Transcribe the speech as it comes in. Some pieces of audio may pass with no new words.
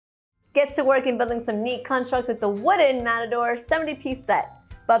Get to work in building some neat constructs with the wooden Matador 70-piece set.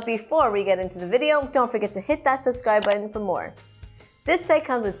 But before we get into the video, don't forget to hit that subscribe button for more. This set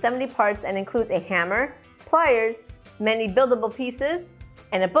comes with 70 parts and includes a hammer, pliers, many buildable pieces,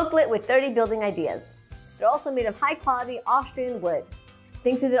 and a booklet with 30 building ideas. They're also made of high-quality Austrian wood.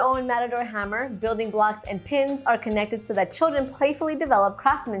 Thanks to their own Matador hammer, building blocks and pins are connected so that children playfully develop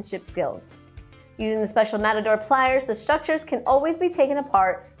craftsmanship skills. Using the special Matador pliers, the structures can always be taken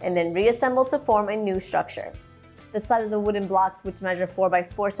apart and then reassembled to form a new structure. The size of the wooden blocks, which measure 4 by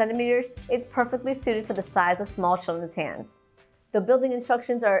 4 centimeters, is perfectly suited for the size of small children's hands. The building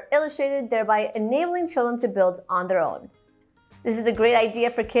instructions are illustrated, thereby enabling children to build on their own. This is a great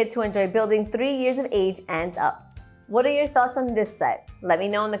idea for kids who enjoy building 3 years of age and up. What are your thoughts on this set? Let me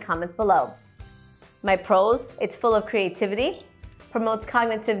know in the comments below. My pros: it's full of creativity, promotes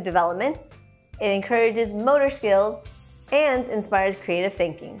cognitive development, it encourages motor skills, and inspires creative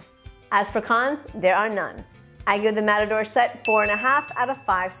thinking. As for cons, there are none. I give the Matador set 4.5 out of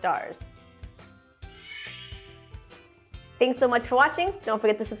 5 stars. Thanks so much for watching. Don't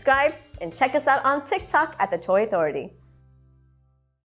forget to subscribe and check us out on TikTok at The Toy Authority.